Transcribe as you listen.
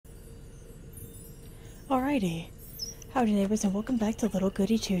Alrighty. Howdy neighbors and welcome back to Little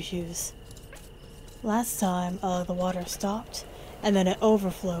Goody Two Shoes. Last time, the water stopped, and then it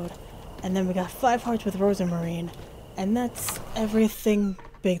overflowed, and then we got 5 hearts with Rosamarine, and that's everything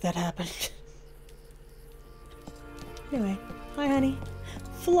big that happened. Anyway, hi honey.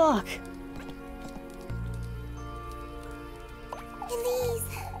 Flock! Elise!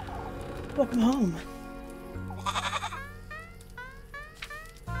 Welcome home.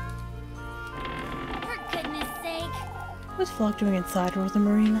 For goodness sake! What's Flock doing inside,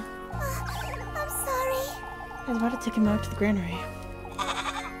 Rosamarine? I'm sorry. I was about to take him out to the granary.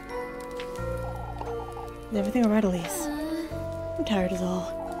 Is everything alright, Elise? I'm tired is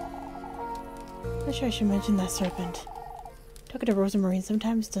all. Not sure I should mention that serpent. Talking to Rosamarine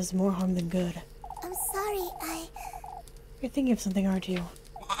sometimes does more harm than good. I'm sorry, You're thinking of something, aren't you?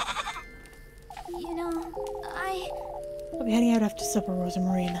 You know, I'll be heading out after supper,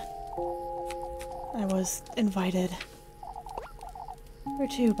 Rosamarine. I was invited. Where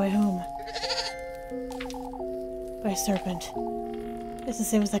to? By whom? By a serpent. It's the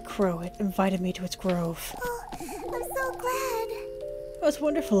same as that crow. It invited me to its grove. Oh, I'm so glad. It was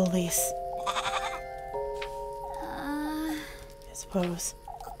wonderful, Elise. I suppose.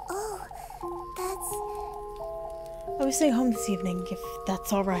 Oh, I was staying home this evening, if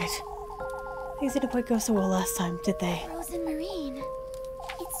that's alright. Things didn't quite go so well last time, did they? Rosamarine.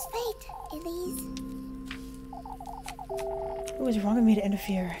 It's fate, Elise. It was wrong of me to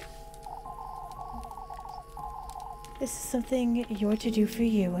interfere. This is something you're to do for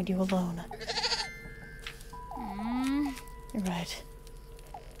you and you alone. You're right.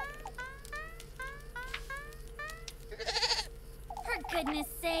 For goodness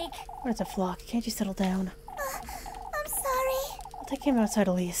sake. Where's a Flock? Can't you settle down? I'm sorry. I'll take him outside,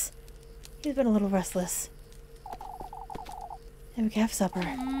 Elise. He's been a little restless. And we can have supper.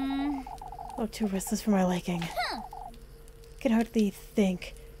 Oh, too restless for my liking. I can hardly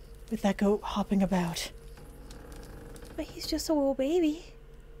think with that goat hopping about. But he's just a little baby.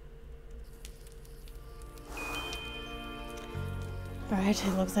 Alright,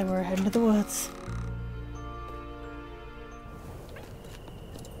 it looks like we're heading to the woods.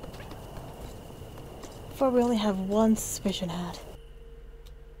 Before we only have one suspicion hat.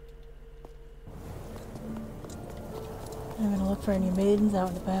 I'm gonna look for any maidens out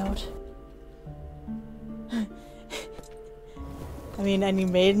and about. I mean, any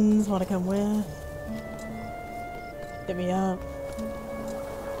maidens want to come with? Hit me up.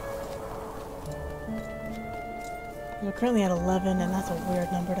 We're currently at 11, and that's a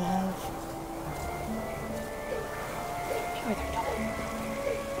weird number to have. Sure, they're done.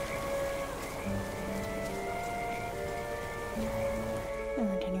 And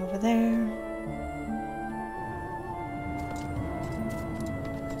we're getting over there.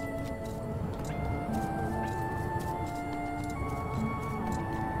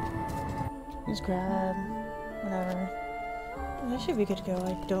 Just grab whatever. That should be good to go.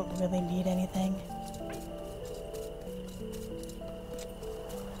 I don't really need anything.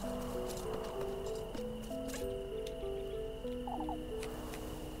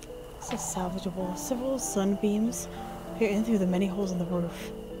 This is salvageable. Several sunbeams peer in through the many holes in the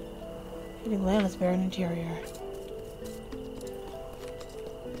roof, hitting land its barren interior.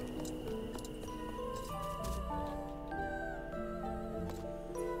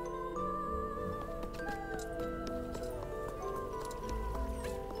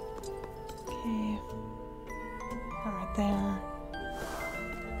 Okay. Alright there.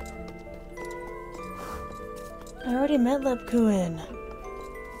 I already met Lepkuin.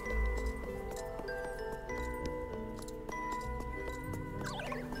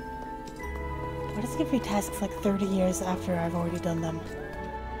 Why does it give me tasks like 30 years after I've already done them?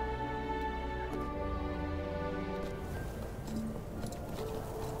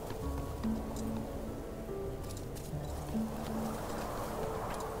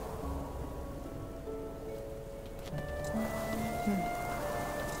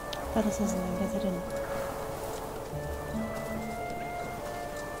 Thought I saw something, guess I didn't.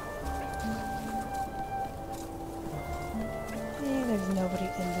 Okay, there's nobody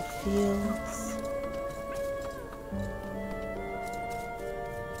in the fields.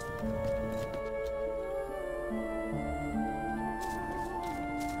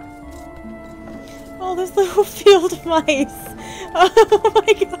 Oh, there's little field mice! Oh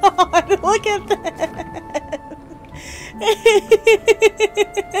my god, look at that!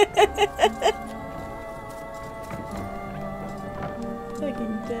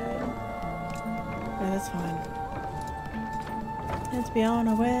 Fucking dead. Oh, that's fine. Let's be on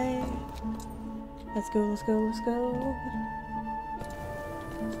our way. Let's go, let's go, let's go.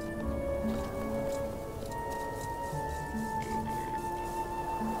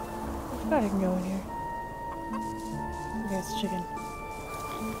 God, I can go in here. Okay, it's chicken.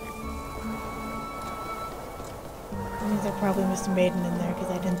 That means I probably missed a maiden in there because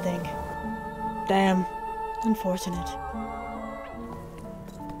I didn't think. Damn. Unfortunate.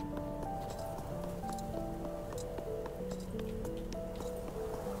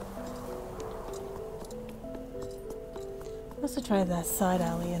 Let's try that side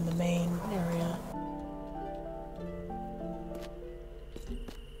alley in the main area.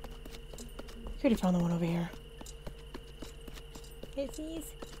 Already found the one over here. Hissies.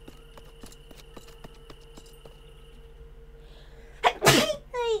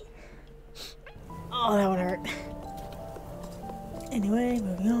 Oh, that would hurt. Anyway,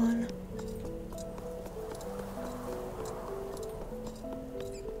 moving on.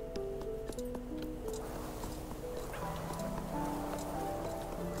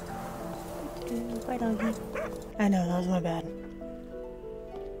 Bye, doggy. I know, that was my bad.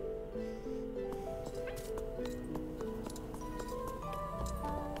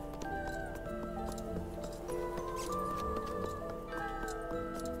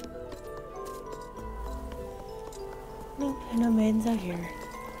 Nope, no maidens out here.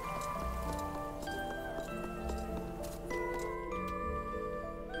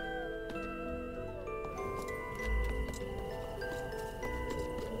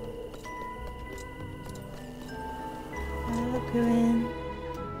 Go in.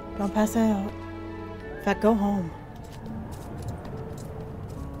 Don't pass out. In fact, go home.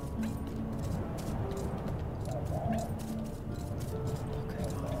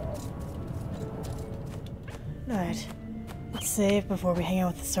 Alright. Let's save before we hang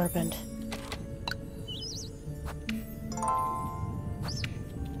out with the serpent.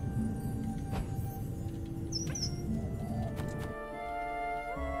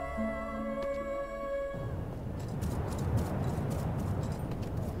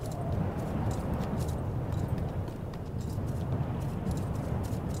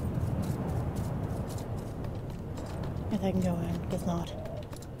 If I can go in, guess not.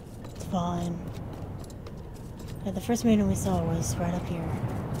 It's fine. Yeah, the first maiden we saw was right up here.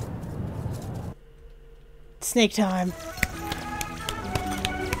 Snake time!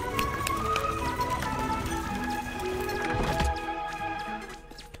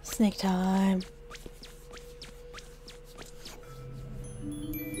 Snake time!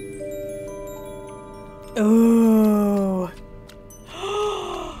 Ooh!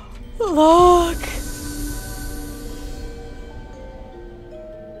 Look!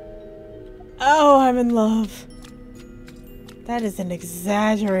 Oh, I'm in love. That is an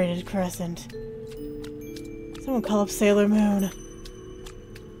exaggerated crescent. Someone call up Sailor Moon.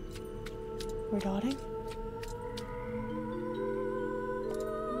 We're dotting?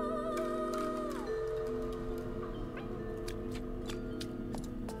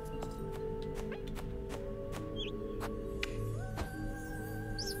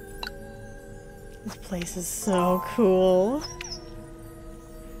 This place is so cool.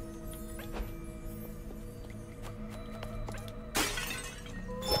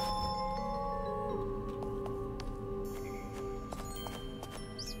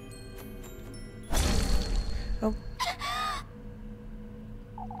 Oh.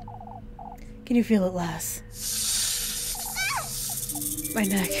 Can you feel it, lass? My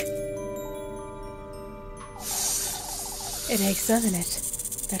neck. It aches, doesn't it?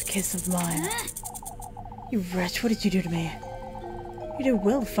 That kiss of mine. You wretch, what did you do to me? You did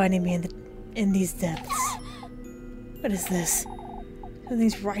well finding me in these depths. What is this?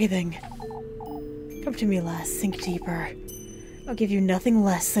 Something's writhing. Come to me, lass. Sink deeper. I'll give you nothing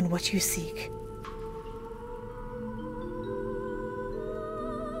less than what you seek.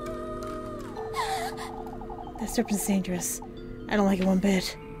 That serpent's dangerous. I don't like it one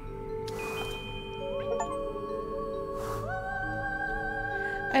bit.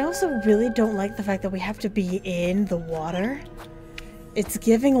 I also really don't like the fact that we have to be in the water. It's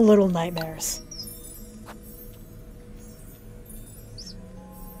giving Little Nightmares.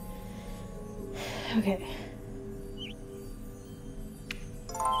 Okay.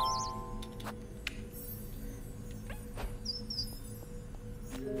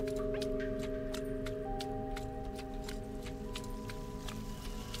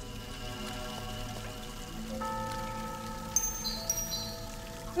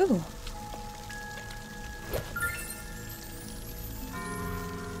 Ooh.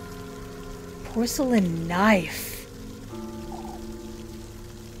 Porcelain knife.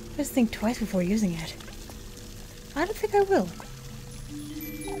 Just think twice before using it. I don't think I will.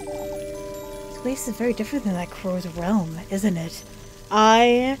 This place is very different than that crow's realm, isn't it?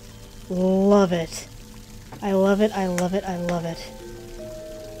 I love it. I love it, I love it, I love it.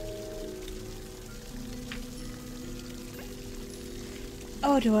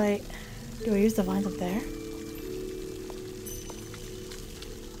 Oh, do I use the vines up there?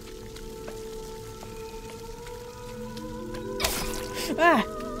 Ah!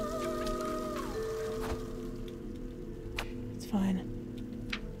 It's fine.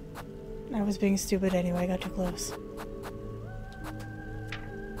 I was being stupid anyway, I got too close.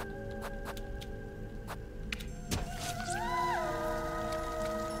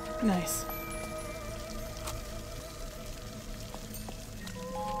 Nice.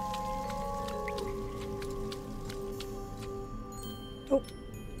 Oh.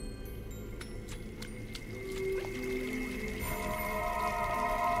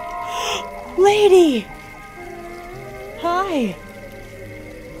 Lady! Hi!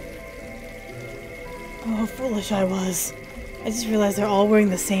 Oh, how foolish I was. I just realized they're all wearing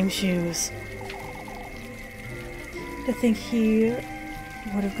the same shoes. To think he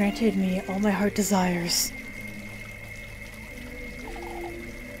would have granted me all my heart desires.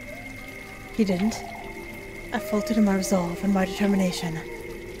 He didn't. I faltered in my resolve and my determination.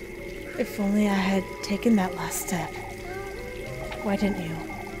 If only I had taken that last step. Why didn't you?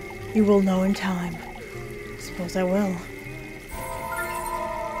 You will know in time. Suppose I will.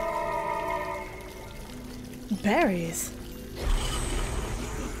 Berries?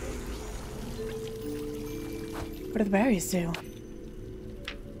 What do the berries do?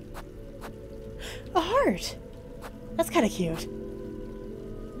 A heart! That's kind of cute.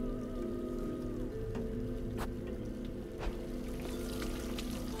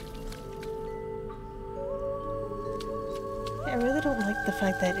 I really don't like the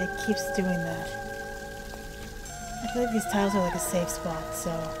fact that it keeps doing that. I feel like these tiles are like a safe spot,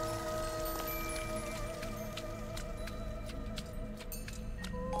 so...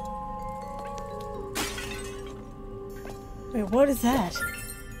 Wait, what is that?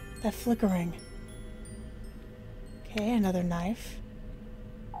 That flickering. Okay, another knife.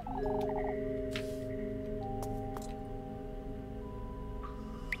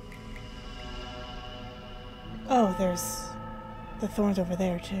 Oh, there's the thorns over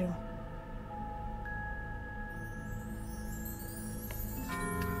there, too.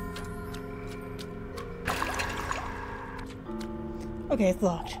 Okay, it's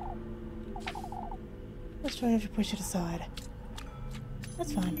locked. Let's try to push it aside.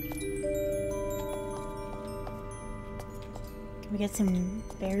 That's fine. Can we get some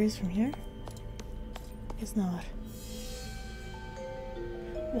berries from here? Guess not.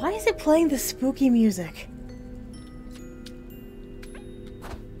 Why is it playing the spooky music?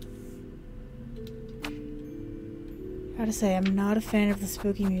 How to say, I'm not a fan of the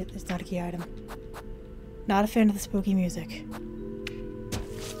spooky music. It's not a key item. Not a fan of the spooky music.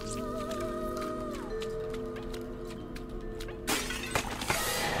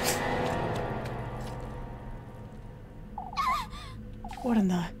 What in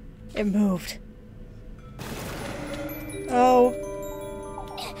the... It moved. Oh.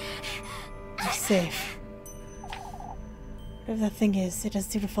 I'm safe. Whatever that thing is, it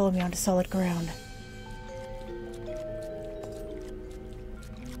doesn't seem to follow me onto solid ground.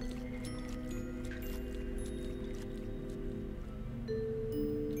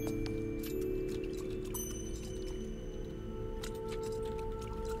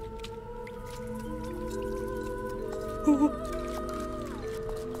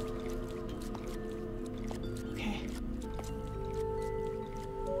 Okay.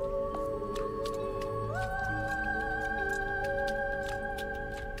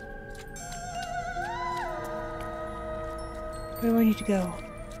 Where do I need to go?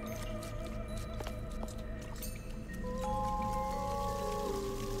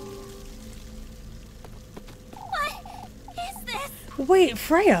 What is this? Wait,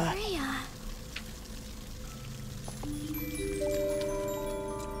 Freya! Freya.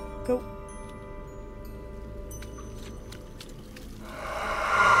 Go.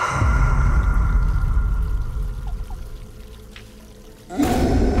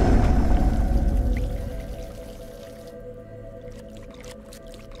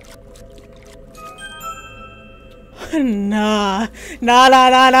 Nah. Nah, nah,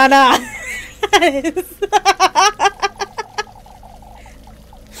 nah, nah, nah.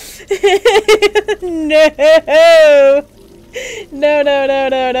 No. No, no, no,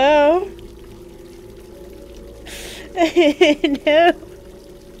 no, no. No.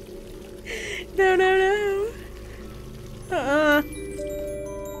 No, no, no.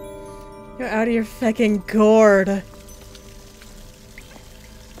 You're out of your fucking gourd.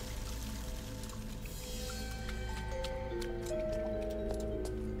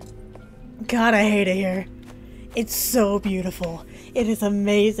 God, I hate it here. It's so beautiful. It is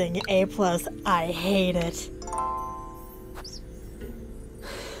amazing. A+. I hate it.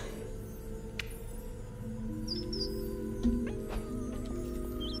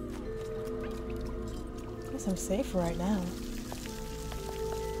 Guess I'm safe for right now.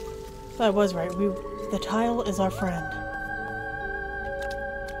 So I was right. The tile is our friend.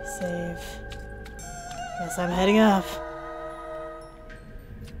 Save. Guess I'm heading up.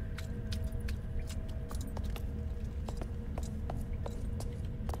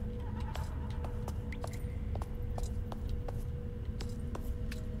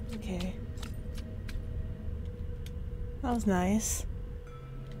 Okay. That was nice.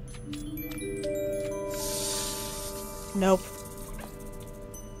 Nope.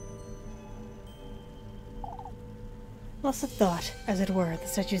 Lost of thought, as it were, the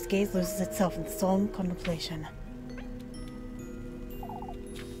statue's gaze loses itself in solemn contemplation.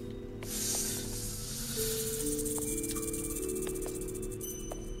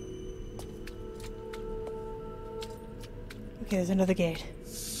 Okay, there's another gate.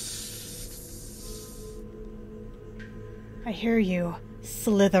 I hear you,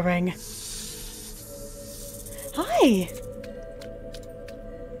 slithering. Hi!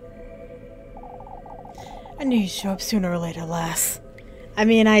 I knew you'd show up sooner or later, lass. I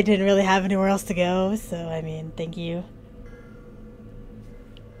mean, I didn't really have anywhere else to go, so, I mean, thank you.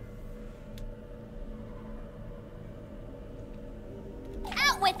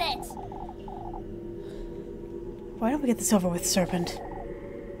 Out with it! Why don't we get this over with, Serpent?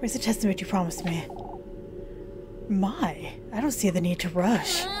 Where's the testament you promised me? My, I don't see the need to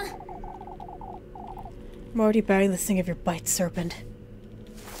rush. I'm already bearing the sting of your bite, Serpent.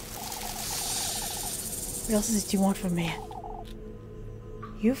 What else is it you want from me?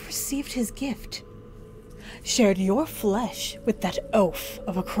 You've received his gift. Shared your flesh with that oaf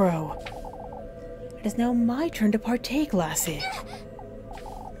of a crow. It is now my turn to partake, lassie.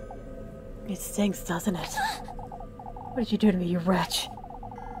 It stings, doesn't it? What did you do to me, you wretch?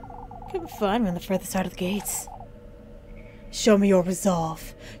 Couldn't find me on the further side of the gates. Show me your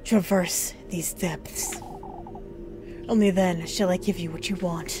resolve. Traverse these depths. Only then shall I give you what you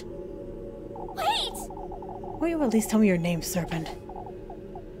want. Wait! Won't you at least tell me your name, Serpent?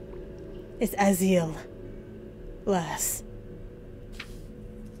 It's Azil. Lass.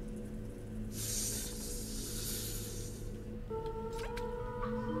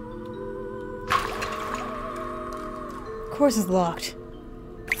 Course is locked.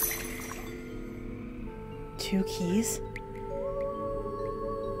 2 keys?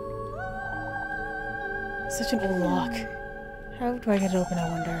 Such an old lock. How do I get it open, I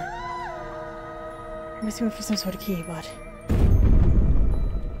wonder? I'm assuming for some sort of key, but...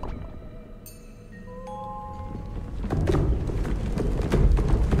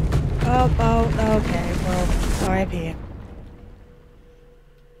 Oh, okay. Well, R.I.P.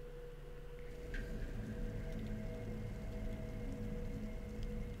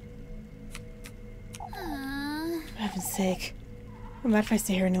 For heaven's sake. I'm mad if I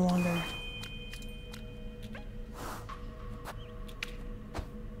stay here any longer.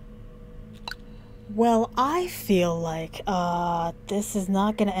 Well, I feel like, this is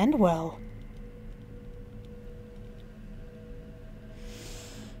not gonna end well.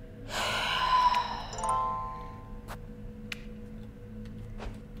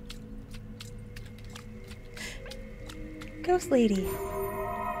 Ghost lady.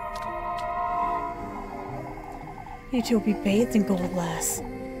 You two will be bathed in gold, lass.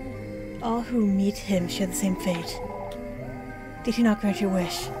 All who meet him share the same fate. Did he not grant your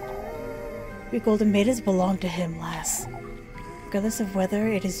wish? We golden maidens belong to him, lass. Regardless of whether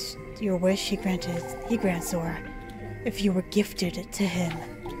it is your wish he grants, or if you were gifted to him.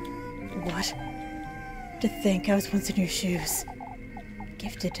 What? To think I was once in your shoes.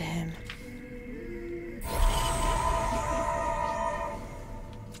 Gifted to him.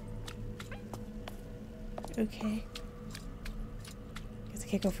 Okay. Guess I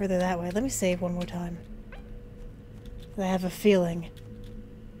can't go further that way. Let me save one more time. I have a feeling.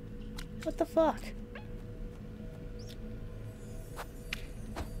 What the fuck?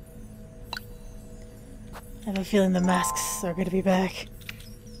 I have a feeling the masks are gonna be back.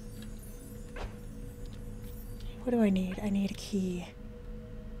 What do I need? I need a key.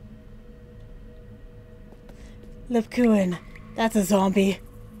 Lipkuin. That's a zombie.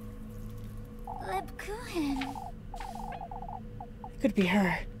 Lipkuin. Could be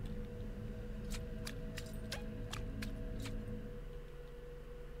her.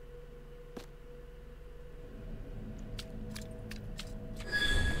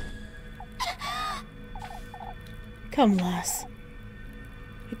 Come, lass.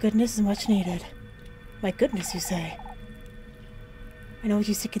 Your goodness is much needed. My goodness, you say? I know what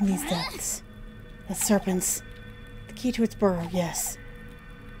you seek in these depths. The serpents. The key to its burrow, yes.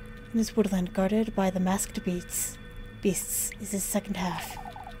 In this woodland guarded by the masked beasts is his second half.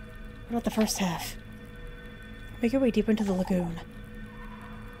 What about the first half? Make your way deeper into the lagoon.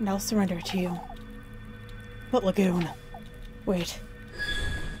 Now surrender it to you. What lagoon? Wait.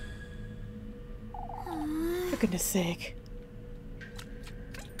 For goodness sake.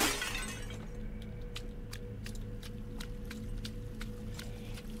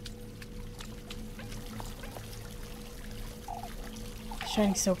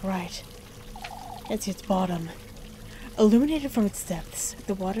 Shining so bright. It's its bottom. Illuminated from its depths,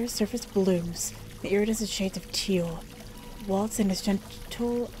 the water's surface blooms, the iridescent shades of teal. Waltz in its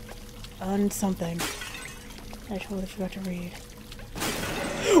gentle something. I totally forgot to read.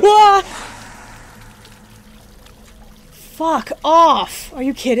 Wah! Fuck off! Are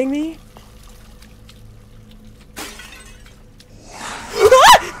you kidding me?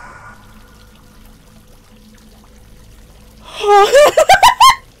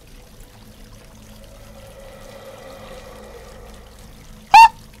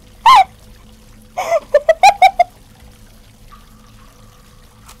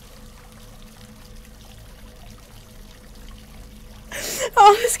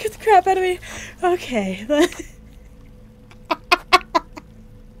 Oh, this scared the crap out of me. Okay.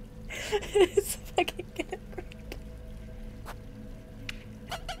 It's fucking good.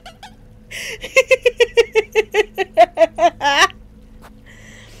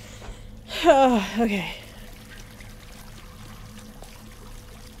 Oh, okay.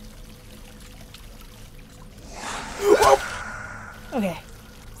 Okay.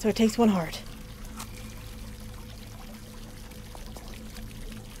 So it takes one heart.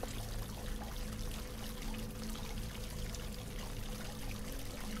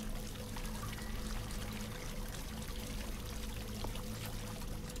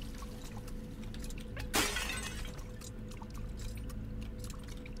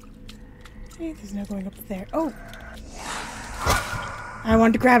 There's no going up there. Oh! I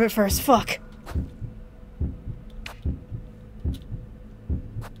wanted to grab it first. Fuck.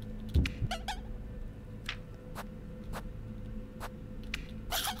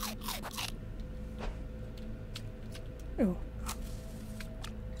 Ooh.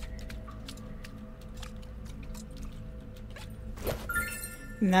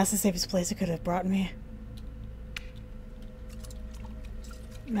 And that's the safest place it could have brought me.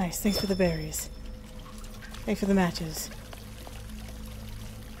 Nice, thanks for the berries. Thanks for the matches.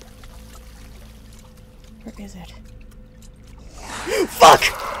 Where is it? Fuck!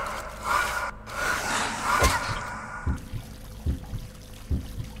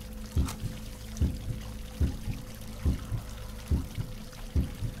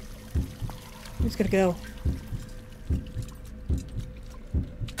 I'm just gonna go.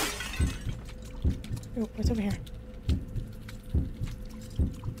 Oh, what's over here?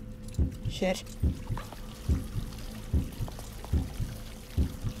 Shit.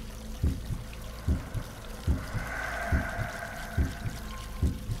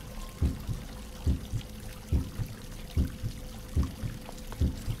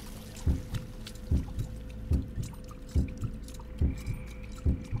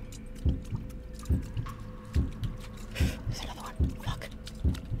 There's another one. Fuck.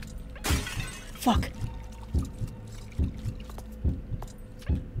 Fuck.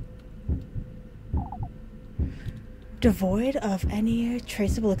 Devoid of any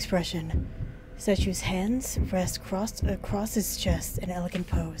traceable expression, statue's hands rest crossed across his chest in an elegant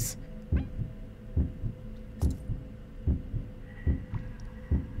pose. Oh,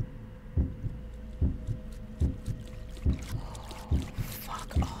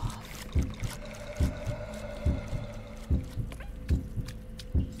 fuck off.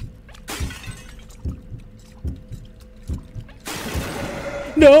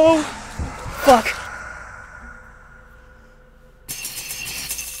 No! Fuck.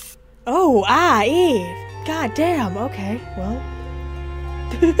 Oh, Eve. God damn. Okay, well.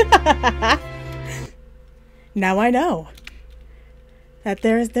 Now I know that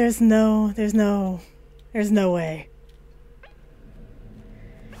there's no way.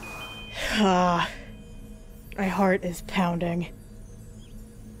 My heart is pounding.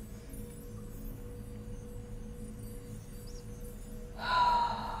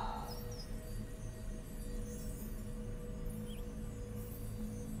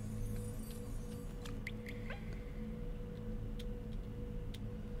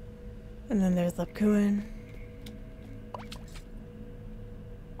 And then there's Lepkuin.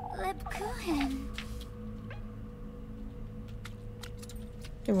 Lepkuin.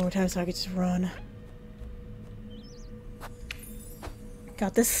 Give one more time so I could just run.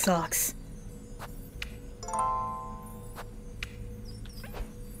 God, this sucks.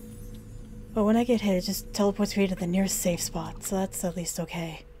 But when I get hit, it just teleports me to the nearest safe spot, so that's at least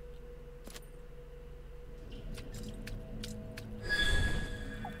okay.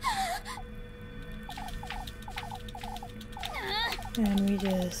 And we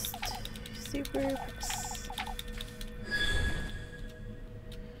just super press.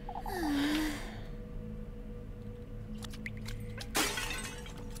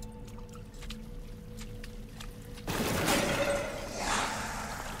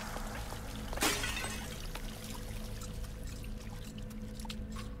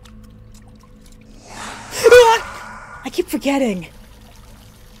 I keep forgetting.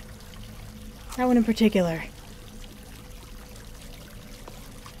 That one in particular.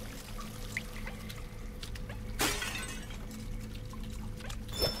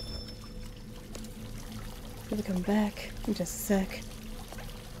 We'll be coming back in just a sec.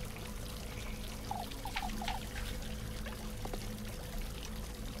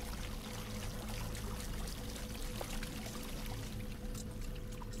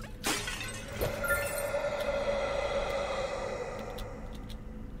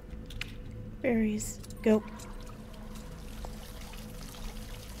 Berries. Go.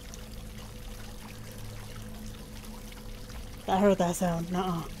 I heard that sound.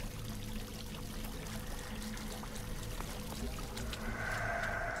 Nuh-uh.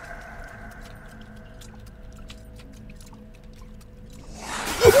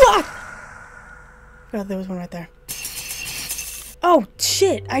 God, there was one right there. Oh,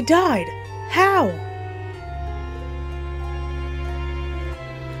 shit! I died! How?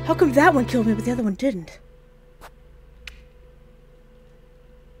 How come that one killed me, but the other one didn't?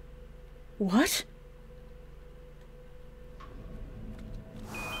 What?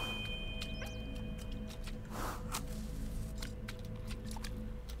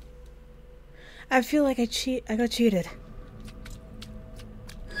 I feel like I got cheated.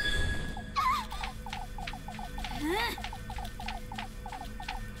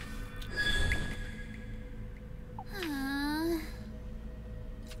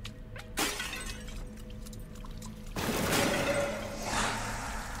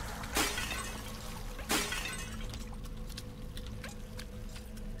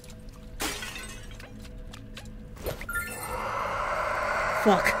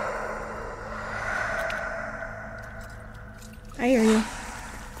 Fuck. I hear you.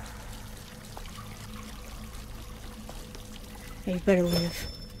 Hey, you better leave.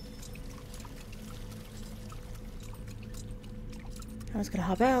 I was gonna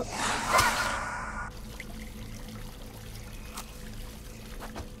hop out.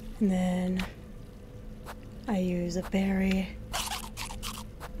 And then I use a berry.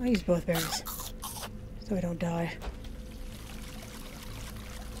 I use both berries so I don't die.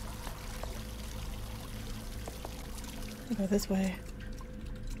 I'll go this way.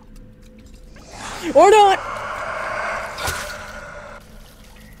 Or not!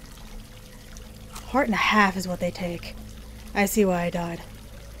 Heart and a half is what they take. I see why I died.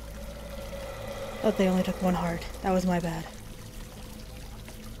 Thought they only took one heart. That was my bad.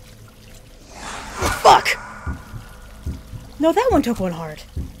 Fuck! No, that one took one heart.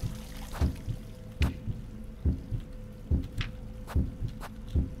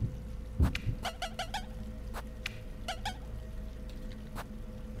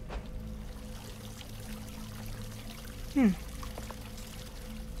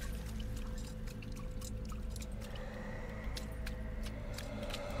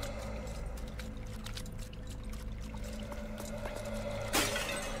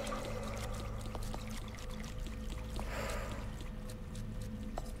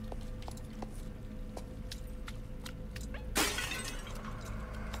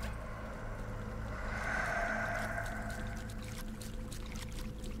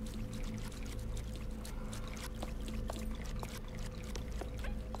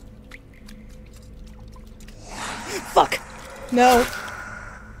 Fuck! No.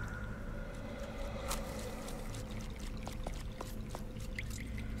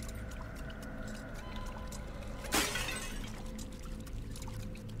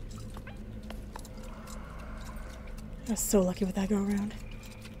 I was so lucky with that go around.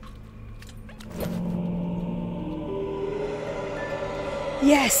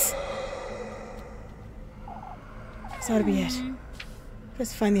 Yes! This ought to be it.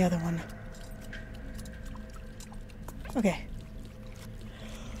 Just find the other one. Okay.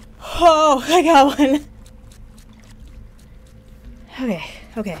 Oh, I got one!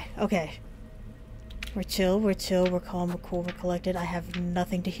 Okay. We're chill, we're calm, we're cool, we're collected. I have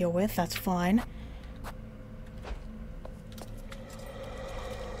nothing to heal with, that's fine.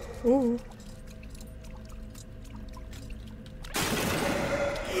 Ooh.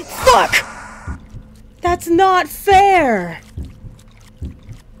 Fuck! That's not fair!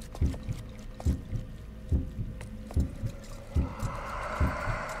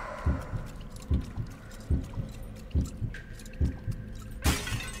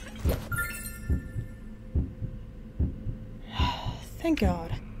 Thank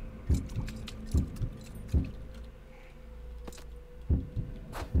God.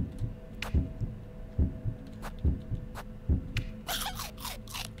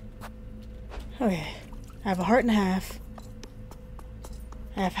 Okay, I have a heart and a half.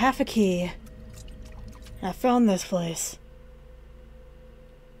 I have half a key. And I found this place.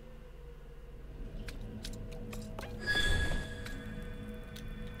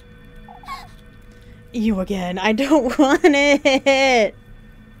 You again. I don't want it!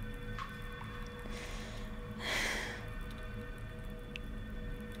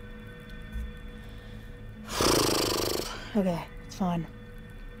 Okay, it's fine.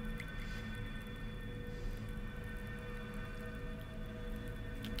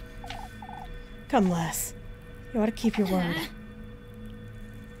 Come, lass. You ought to keep your word.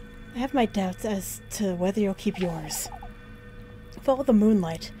 I have my doubts as to whether you'll keep yours. Follow the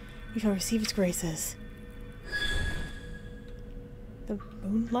moonlight. You shall receive its graces. The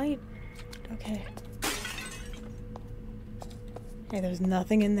moonlight? Okay. Hey, there's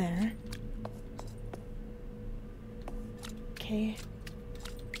nothing in there. Okay.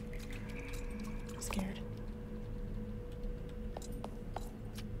 I'm scared.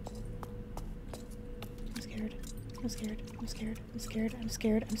 I'm scared. I'm scared. I'm scared. I'm scared. I'm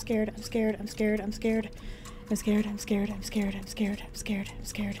scared. I'm scared. I'm scared. I'm scared. I'm scared. I'm scared. I'm scared. I'm scared. I'm scared. I'm scared. I'm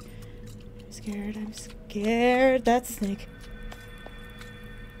scared. I'm scared. I'm scared. That's a snake.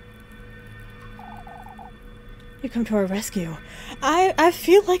 You come to our rescue. I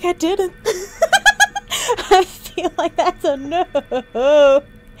feel like I didn't. I feel like that's a no.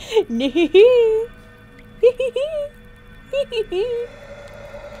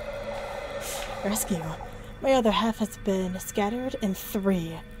 Rescue. My other half has been scattered in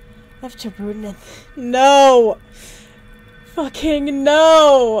 3. Left to ruin it. No! Fucking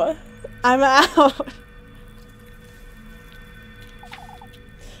no! I'm out!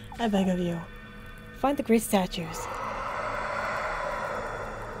 I beg of you. Find the great statues.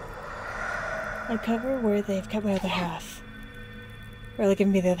 Uncover where they've kept my other half. Really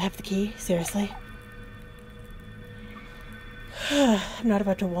giving me the other half of the key? Seriously? I'm not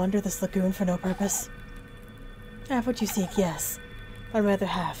about to wander this lagoon for no purpose. I have what you seek, yes. Find my other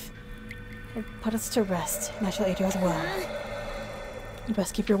half. And put us to rest, and I shall aid you as well. You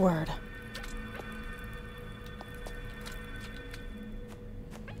best keep your word.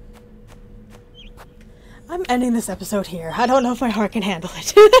 I'm ending this episode here. I don't know if my heart can handle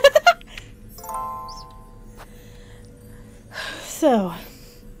it. So,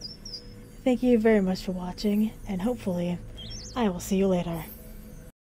 thank you very much for watching, and hopefully, I will see you later.